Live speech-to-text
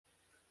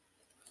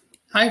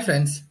Hi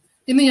friends,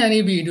 ഇന്ന് ഞാൻ ഈ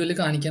വീഡിയോയിൽ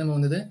കാണിക്കാൻ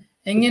പോകുന്നത്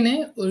എങ്ങനെ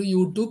ഒരു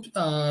യൂട്യൂബ്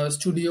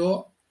സ്റ്റുഡിയോ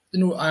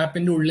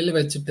ആപ്പിന്റെ ഉള്ളിൽ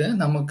വെച്ചിട്ട്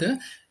നമുക്ക്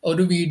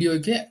ഒരു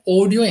വീഡിയോയ്ക്ക്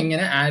ഓഡിയോ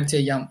എങ്ങനെ ആഡ്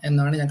ചെയ്യാം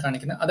എന്നാണ് ഞാൻ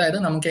കാണിക്കുന്നത്. അതായത്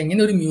നമുക്ക്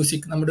എങ്ങനെ ഒരു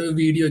മ്യൂസിക് നമ്മുടെ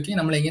വീഡിയോയ്ക്ക്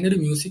നമ്മൾ എങ്ങനെ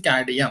ഒരു മ്യൂസിക്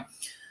ആഡ് ചെയ്യാം.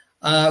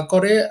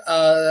 കുറെ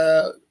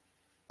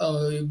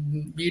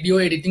വീഡിയോ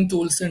എഡിറ്റിംഗ്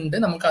ടൂൾസ് ഉണ്ട്,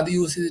 നമുക്ക് അത്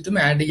യൂസ് ചെയ്തിട്ടും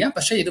ആഡ് ചെയ്യാം.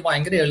 പക്ഷേ ഇത്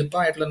ഭയങ്കര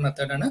എളുപ്പമായിട്ടുള്ള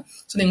മെത്തേഡാണ്.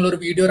 സോ നിങ്ങളൊരു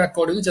വീഡിയോ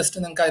റെക്കോർഡ് ചെയ്ത് ജസ്റ്റ്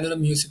നിങ്ങൾക്ക് അതിനൊരു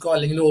മ്യൂസിക്കോ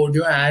അല്ലെങ്കിൽ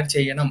ഓഡിയോ ആഡ്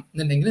ചെയ്യണം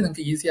എന്നുണ്ടെങ്കിൽ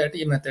നിങ്ങൾക്ക് ഈസി ആയിട്ട്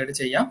ഈ മെത്തേഡ്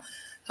ചെയ്യാം.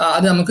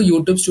 അത് നമുക്ക്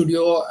യൂട്യൂബ്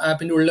സ്റ്റുഡിയോ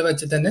ആപ്പിന്റെ ഉള്ളിൽ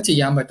വെച്ച് തന്നെ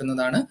ചെയ്യാൻ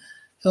പറ്റുന്നതാണ്.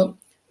 സോ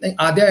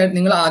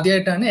നിങ്ങൾ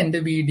ആദ്യമായിട്ടാണ് എൻ്റെ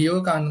വീഡിയോ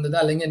കാണുന്നത്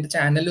അല്ലെങ്കിൽ എൻ്റെ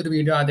ചാനലിൽ ഒരു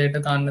വീഡിയോ ആദ്യമായിട്ട്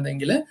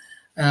കാണുന്നതെങ്കിൽ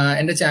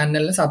എൻ്റെ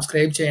ചാനലിന്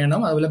സബ്സ്ക്രൈബ്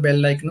ചെയ്യണം, അതുപോലെ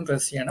ബെല്ലൈക്കണും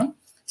പ്രസ് ചെയ്യണം.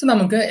 സോ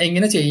നമുക്ക്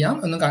എങ്ങനെ ചെയ്യാം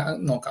എന്ന്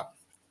നോക്കാം.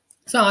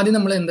 സോ ആദ്യം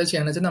നമ്മൾ എന്താ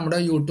ചെയ്യണമെന്ന് വെച്ചാൽ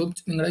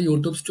നിങ്ങളുടെ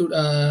യൂട്യൂബ്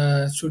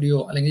സ്റ്റുഡിയോ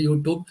അല്ലെങ്കിൽ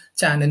യൂട്യൂബ്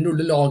ചാനലിൻ്റെ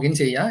ഉള്ളിൽ ലോഗിൻ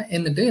ചെയ്യുക.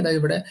 എന്നിട്ട് ഇതാ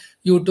ഇവിടെ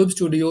യൂട്യൂബ്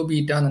സ്റ്റുഡിയോ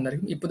ബീറ്റ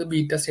എന്നുണ്ടായിരിക്കും. ഇപ്പോൾ ഇത്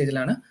ബീറ്റ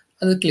സ്റ്റേജിലാണ്.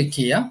 അത് ക്ലിക്ക്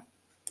ചെയ്യുക.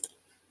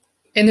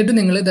 എന്നിട്ട്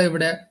നിങ്ങൾ ഇതാ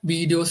ഇവിടെ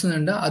വീഡിയോസ്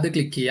ഉണ്ട്, അത്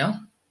ക്ലിക്ക് ചെയ്യാം.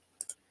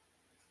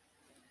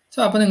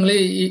 സോ അപ്പോൾ നിങ്ങൾ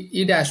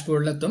ഈ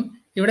ഡാഷ്ബോർഡിലെത്തും.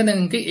 ഇവിടെ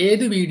നിങ്ങൾക്ക്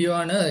ഏത്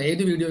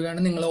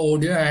വീഡിയോയാണ് നിങ്ങൾ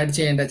ഓഡിയോ ആഡ്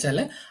ചെയ്യേണ്ടത് വെച്ചാൽ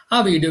ആ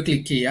വീഡിയോ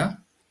ക്ലിക്ക് ചെയ്യുക.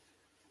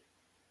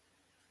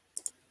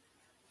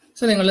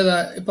 സോ നിങ്ങൾ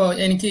ഇപ്പോൾ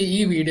എനിക്ക് ഈ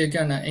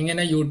വീഡിയോക്കാണ്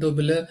എങ്ങനെ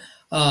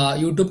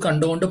യൂട്യൂബ്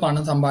കണ്ടുകൊണ്ട്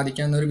പണം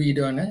സമ്പാദിക്കാവുന്ന ഒരു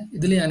വീഡിയോ ആണ്.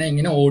 ഇതിൽ ഞാൻ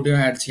എങ്ങനെ ഓഡിയോ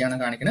ആഡ്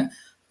ചെയ്യാനാണ് കാണിക്കുന്നത്.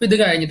 അപ്പോൾ ഇത്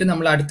കഴിഞ്ഞിട്ട്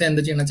നമ്മൾ അടുത്ത്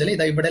എന്ത് ചെയ്യണം വെച്ചാൽ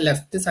ഇതാ ഇവിടെ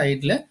ലെഫ്റ്റ്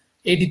സൈഡിൽ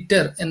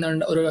എഡിറ്റർ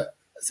എന്നുള്ള ഒരു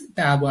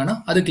ടാബ് ആണ്,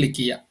 അത് ക്ലിക്ക്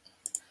ചെയ്യുക.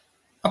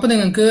 അപ്പോൾ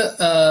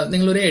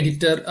നിങ്ങളൊരു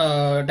എഡിറ്റർ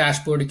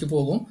ഡാഷ്ബോർഡിലേക്ക്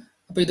പോകും.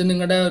 അപ്പോൾ ഇത്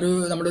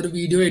നമ്മുടെ ഒരു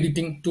വീഡിയോ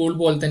എഡിറ്റിംഗ് ടൂൾ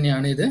പോലെ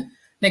തന്നെയാണ് ഇത്.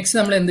 നെക്സ്റ്റ്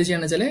നമ്മൾ എന്ത്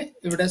ചെയ്യണം വെച്ചാൽ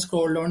ഇവിടെ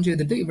സ്ക്രോൾ ഡൗൺ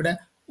ചെയ്തിട്ട് ഇവിടെ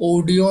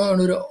ഓഡിയോ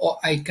ഒരു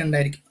ഐക്കൺ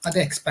ഉണ്ടായിരിക്കും, അത്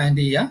എക്സ്പാൻഡ്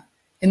ചെയ്യുക.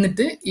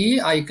 എന്നിട്ട് ഈ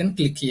ഐക്കൺ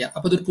ക്ലിക്ക് ചെയ്യുക.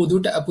 അപ്പോൾ ഇതൊരു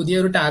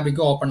പുതിയൊരു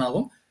ടാബിലേക്ക് ഓപ്പൺ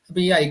ആകും.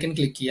 അപ്പോൾ ഈ ഐക്കൺ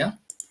ക്ലിക്ക് ചെയ്യുക.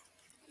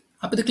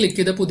 അപ്പോൾ ഇത് ക്ലിക്ക്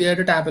ചെയ്ത്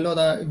പുതിയൊരു ടാബിലോ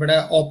അതാ ഇവിടെ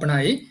ഓപ്പൺ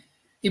ആയി.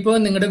 ഇപ്പോൾ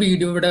നിങ്ങളുടെ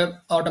വീഡിയോ ഇവിടെ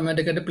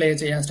ഓട്ടോമാറ്റിക്കായിട്ട് പ്ലേ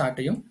ചെയ്യാൻ സ്റ്റാർട്ട്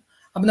ചെയ്യും.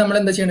 അപ്പം നമ്മൾ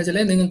എന്താ ചെയ്യണമെന്ന്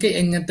വെച്ചാൽ നിങ്ങൾക്ക്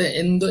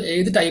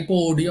ഏത് ടൈപ്പ്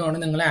ഓഡിയോ ആണ്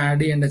നിങ്ങൾ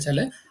ആഡ് ചെയ്യേണ്ടത് വെച്ചാൽ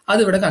അത്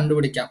ഇവിടെ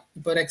കണ്ടുപിടിക്കാം.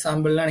 ഇപ്പോൾ ഒരു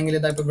എക്സാമ്പിളിലാണെങ്കിൽ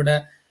ഇതാ ഇവിടെ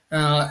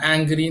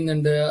ആംഗ്രി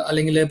എന്നുണ്ട്,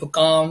 അല്ലെങ്കിൽ ഇപ്പോൾ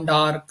കാം,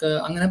 ഡാർക്ക്,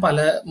 അങ്ങനെ പല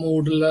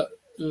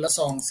മൂഡിലുള്ള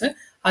സോങ്സ്.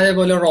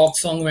 അതേപോലെ റോക്ക്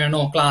സോങ് വേണോ,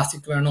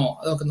 ക്ലാസിക് വേണോ,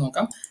 അതൊക്കെ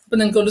നോക്കാം. ഇപ്പൊ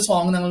നിങ്ങൾക്ക് ഒരു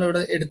സോങ് നിങ്ങൾ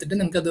ഇവിടെ എടുത്തിട്ട്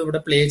നിങ്ങൾക്ക് അത് ഇവിടെ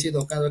പ്ലേ ചെയ്ത്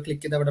നോക്കാം. അത്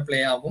ക്ലിക്ക് ചെയ്ത് അവിടെ പ്ലേ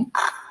ആകും.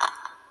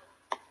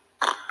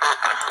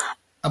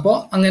 അപ്പോൾ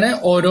അങ്ങനെ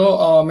ഓരോ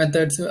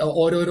മെത്തേഡ്സ്,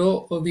 ഓരോരോ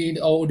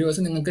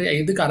ഓഡിയോസ് നിങ്ങൾക്ക്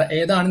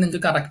ഏതാണ്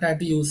നിങ്ങൾക്ക് കറക്റ്റ്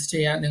ആയിട്ട് യൂസ്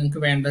ചെയ്യാൻ നിങ്ങൾക്ക്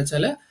വേണ്ടത്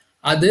വെച്ചാൽ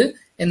അത്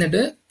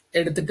എന്നിട്ട്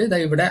എടുത്തിട്ട്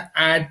ഇവിടെ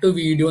ആഡ് ടു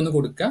വീഡിയോ എന്ന്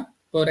കൊടുക്കുക.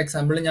 ഫോർ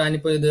എക്സാമ്പിൾ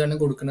ഞാനിപ്പോൾ ഇതാണ്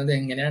കൊടുക്കുന്നത്,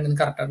 എങ്ങനെയാണ്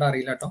നിങ്ങൾക്ക് കറക്റ്റായിട്ട്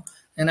അറിയില്ല കേട്ടോ.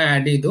 ഞാൻ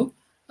ആഡ് ചെയ്തു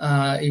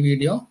ഈ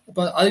വീഡിയോ.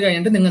 അപ്പോൾ അത്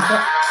കഴിഞ്ഞിട്ട് നിങ്ങൾക്ക്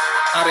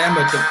അറിയാൻ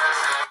പറ്റും,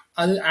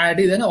 അത് ആഡ്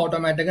ചെയ്താൽ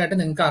ഓട്ടോമാറ്റിക് ആയിട്ട്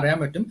നിങ്ങൾക്ക് അറിയാൻ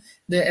പറ്റും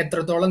ഇത്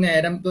എത്രത്തോളം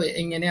നേരം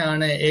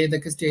എങ്ങനെയാണ്,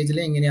 ഏതൊക്കെ സ്റ്റേജിൽ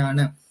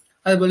എങ്ങനെയാണ്.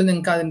 അതുപോലെ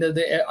നിങ്ങൾക്ക് അതിൻ്റെ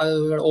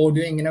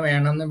ഓഡിയോ എങ്ങനെ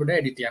വേണമെന്ന് ഇവിടെ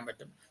എഡിറ്റ് ചെയ്യാൻ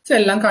പറ്റും. സോ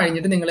എല്ലാം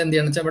കഴിഞ്ഞിട്ട് നിങ്ങൾ എന്ത്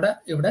ചെയ്യണം വെച്ചാൽ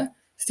ഇവിടെ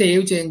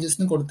സേവ് ചേഞ്ചസ്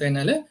എന്ന് കൊടുത്തു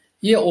കഴിഞ്ഞാൽ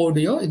ഈ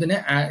ഓഡിയോ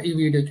ഈ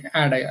വീഡിയോക്ക്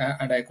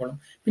ആഡ് ആയിക്കോളും.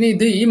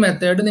 പിന്നെ ഈ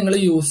മെത്തേഡ് നിങ്ങൾ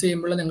യൂസ്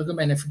ചെയ്യുമ്പോൾ നിങ്ങൾക്ക്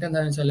ബെനിഫിറ്റ്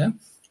എന്താണെന്ന് വെച്ചാൽ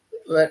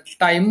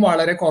ടൈം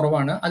വളരെ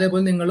കുറവാണ്.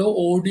 അതേപോലെ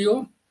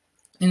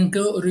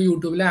നിങ്ങൾക്ക് ഒരു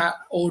യൂട്യൂബിൽ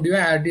ഓഡിയോ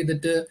ആഡ്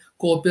ചെയ്തിട്ട്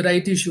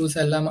കോപ്പിറൈറ്റ് ഇഷ്യൂസ്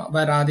എല്ലാം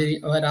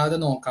വരാതെ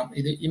നോക്കാം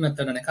ഈ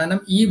മെത്തേഡാണ്. കാരണം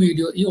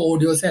ഈ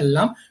ഓഡിയോസ്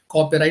എല്ലാം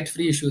കോപ്പിറൈറ്റ്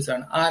ഫ്രീ ഇഷ്യൂസ്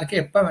ആണ്. ആർക്ക്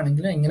എപ്പോൾ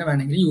വേണമെങ്കിലും എങ്ങനെ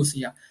വേണമെങ്കിലും യൂസ്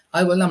ചെയ്യാം.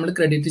 അതുപോലെ നമ്മൾ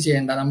ക്രെഡിറ്റ്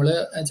ചെയ്യേണ്ട,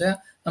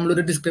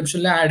 നമ്മളൊരു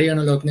ഡിസ്ക്രിപ്ഷനിൽ ആഡ്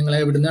ചെയ്യണമല്ലോ നിങ്ങൾ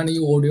എവിടുന്നാണ്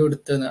ഈ ഓഡിയോ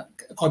എടുത്തത്,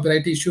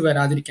 കോപ്പിറൈറ്റ് ഇഷ്യൂ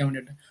വരാതിരിക്കാൻ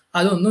വേണ്ടിയിട്ട്.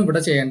 അതൊന്നും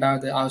ഇവിടെ ചെയ്യേണ്ട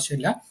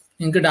ആവശ്യമില്ല.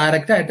 നിങ്ങൾക്ക്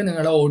ഡയറക്റ്റ് ആയിട്ട്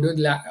നിങ്ങളുടെ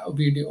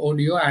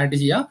ഓഡിയോ ആഡ്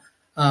ചെയ്യുക,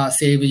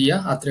 സേവ്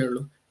ചെയ്യുക, അത്രേ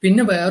ഉള്ളൂ.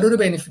 പിന്നെ വേറൊരു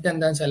ബെനിഫിറ്റ്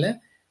എന്താണെന്ന് വെച്ചാൽ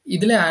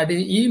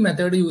ഈ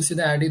മെത്തേഡ് യൂസ്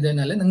ചെയ്ത് ആഡ് ചെയ്ത്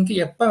കഴിഞ്ഞാൽ നിങ്ങൾക്ക്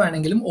എപ്പോൾ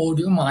വേണമെങ്കിലും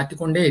ഓഡിയോ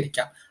മാറ്റിക്കൊണ്ടേ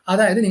ഇരിക്കാം.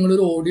 അതായത്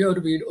നിങ്ങളൊരു ഓഡിയോ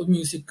ഒരു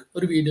മ്യൂസിക്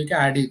ഒരു വീഡിയോയ്ക്ക്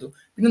ആഡ് ചെയ്തു,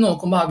 പിന്നെ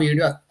നോക്കുമ്പോൾ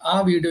ആ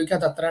വീഡിയോയ്ക്ക്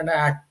അത് അത്ര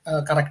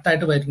കറക്റ്റ്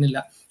ആയിട്ട് വരുന്നില്ല,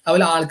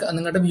 അതുപോലെ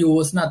നിങ്ങളുടെ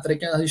വ്യൂവേഴ്സിന്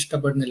അത്രയ്ക്ക് അത്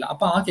ഇഷ്ടപ്പെടുന്നില്ല.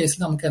 അപ്പോൾ ആ കേസിൽ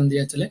നമുക്ക് എന്ത്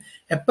ചെയ്യാ വെച്ചാൽ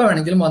എപ്പോൾ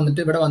വേണമെങ്കിലും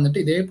ഇവിടെ വന്നിട്ട്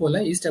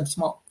ഇതേപോലെ ഈ സ്റ്റെപ്സ്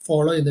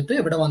ഫോളോ ചെയ്തിട്ട്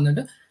ഇവിടെ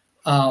വന്നിട്ട്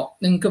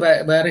നിങ്ങൾക്ക്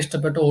വേറെ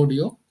ഇഷ്ടപ്പെട്ട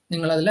ഓഡിയോ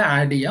നിങ്ങൾ അതിൽ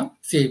ആഡ് ചെയ്യാം,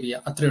 സേവ്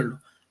ചെയ്യാം, അത്രേ ഉള്ളൂ.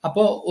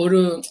 അപ്പോൾ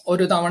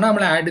ഒരു തവണ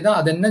നമ്മൾ ആഡ് ചെയ്താൽ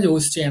അതന്നെ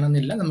യൂസ്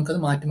ചെയ്യണമെന്നില്ല, നമുക്കത്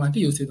മാറ്റി മാറ്റി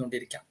യൂസ്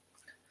ചെയ്തുകൊണ്ടിരിക്കാം.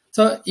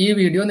 സോ ഈ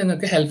വീഡിയോ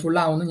നിങ്ങൾക്ക് ഹെൽപ്ഫുൾ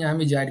ആവുമെന്ന് ഞാൻ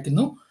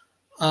വിചാരിക്കുന്നു.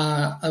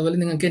 അതുപോലെ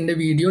നിങ്ങൾക്ക് എൻ്റെ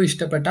വീഡിയോ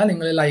ഇഷ്ടപ്പെട്ടാൽ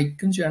നിങ്ങൾ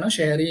ലൈക്കും ചെയ്യണം,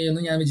 ഷെയർ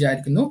ചെയ്യുമെന്ന് ഞാൻ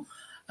വിചാരിക്കുന്നു.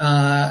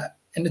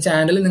 എൻ്റെ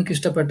ചാനൽ നിങ്ങൾക്ക്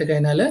ഇഷ്ടപ്പെട്ട്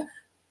കഴിഞ്ഞാൽ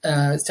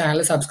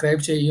ചാനൽ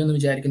സബ്സ്ക്രൈബ് ചെയ്യുമെന്ന്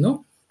വിചാരിക്കുന്നു.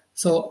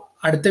 സോ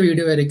അടുത്ത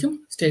വീഡിയോ വരയ്ക്കും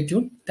സ്റ്റേ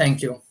ട്യൂൺ.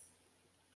 Thank you.